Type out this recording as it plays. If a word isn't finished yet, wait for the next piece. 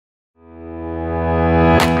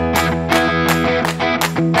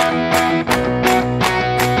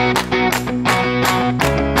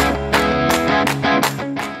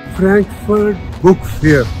Frankfurt book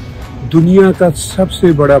fair दुनिया का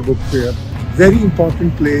सबसे बड़ा book fair. Very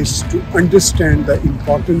important place to understand the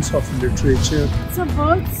importance of literature. It's a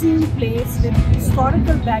world-seen place with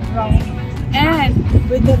historical background and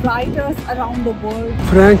with the writers around the world.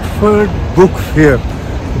 Frankfurt Book Fair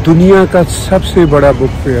दुनिया का सबसे बड़ा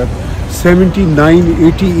book fair.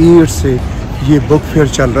 79-80 years से ये book fair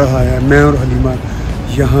चल रहा है. मैं और हलीमा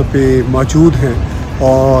यहाँ पे मौजूद हैं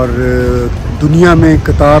और दुनिया में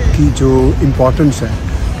किताब की जो इम्पोर्टेंस है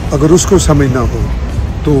अगर उसको समझना हो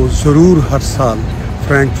तो ज़रूर हर साल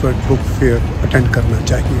फ्रैंकफर्ट बुक फेयर अटेंड करना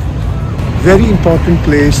चाहिए. Very important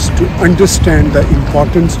place to understand the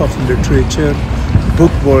importance of literature,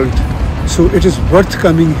 book world. So it is worth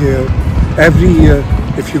coming here every year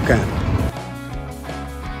if you can.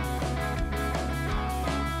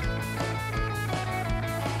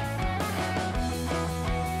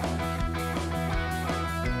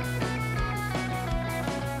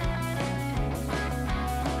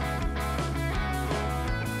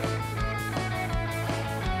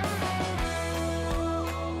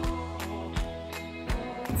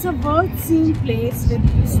 It's a world-seen place with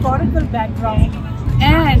historical background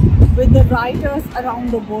and with the writers around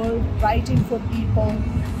the world writing for people,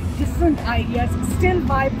 different ideas, still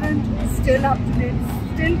vibrant, still up to date,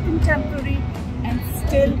 still contemporary, and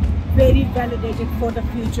still very validated for the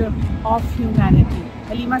future of humanity.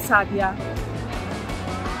 Haleema Sadia.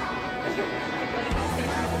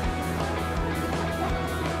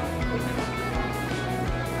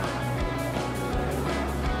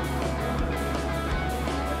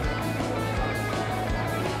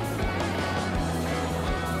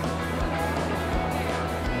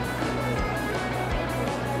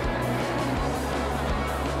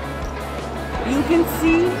 You can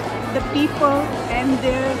see the people and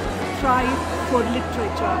their drive for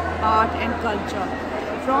literature, art and culture.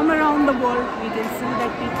 From around the world, we can see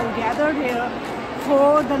that people gathered here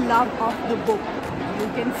for the love of the book. You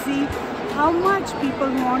can see how much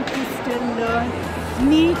people want to still learn,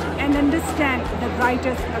 meet and understand the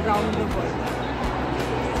writers around the world.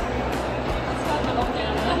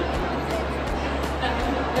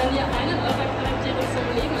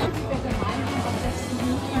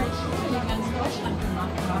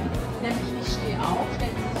 Nämlich ich stehe auf,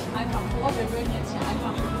 stellen Sie sich einfach vor, wir würden jetzt hier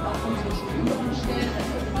einfach auf unsere Stühle stellen, dass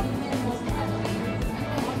wir von hier aus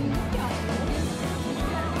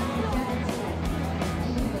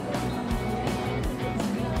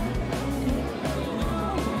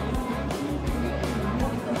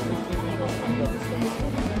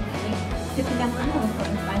Es gibt ein ganz anderes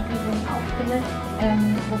Beispiel, wo ich auch finde,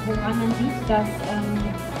 woran man sieht, dass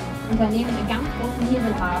Unternehmen einen ganz großen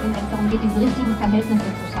Hebel haben, wenn es darum geht, diese richtigen Verhältnisse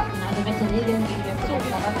zu schaffen. Also welche Regeln gehen wir vor,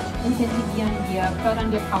 was incentivieren wir, fördern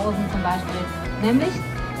wir Pausen zum Beispiel. Nämlich,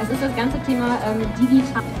 das ist das ganze Thema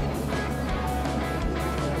digital.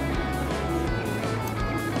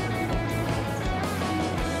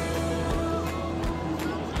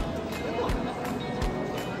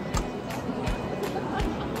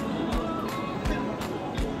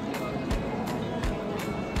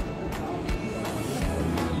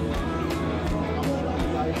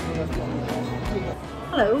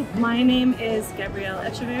 Hello, my name is Gabrielle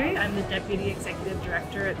Echeverry. I'm the Deputy Executive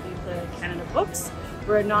Director at Lead the Canada Books.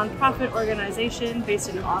 We're a non-profit organization based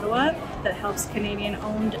in Ottawa that helps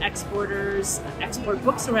Canadian-owned exporters export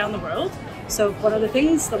books around the world. So one of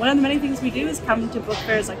the many things we do is come to book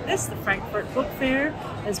fairs like this. The Frankfurt Book Fair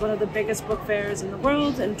is one of the biggest book fairs in the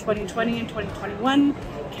world. In 2020 and 2021,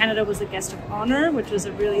 Canada was a guest of honor, which was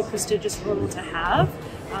a really prestigious role to have.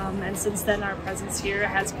 And since then, our presence here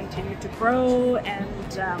has continued to grow,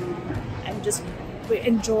 and just we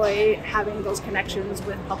enjoy having those connections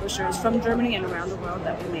with publishers from Germany and around the world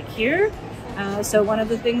that we make here. So one of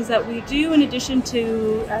the things that we do, in addition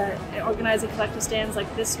to organizing collective stands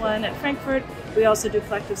like this one at Frankfurt, we also do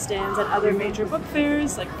collective stands at other major book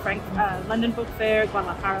fairs like London Book Fair,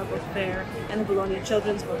 Guadalajara Book Fair, and the Bologna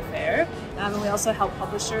Children's Book Fair. And we also help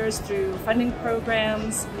publishers through funding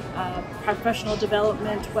programs, professional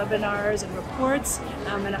development, webinars and reports,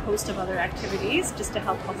 and a host of other activities just to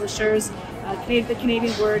help publishers, the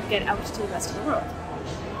Canadian word, get out to the rest of the world.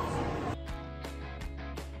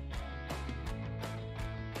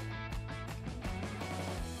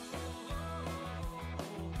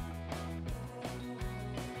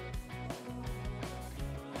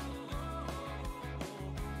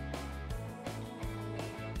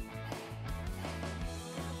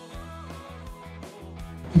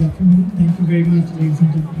 Good afternoon. Thank you very much, ladies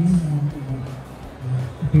and gentlemen, and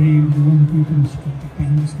a very warm greetings to the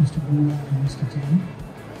panelists, Mr. Gora and Mr. Jain.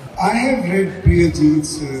 I have read Priya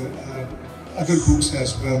Jeet's other books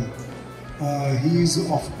as well. He is,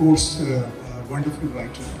 of course, a wonderful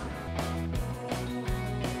writer.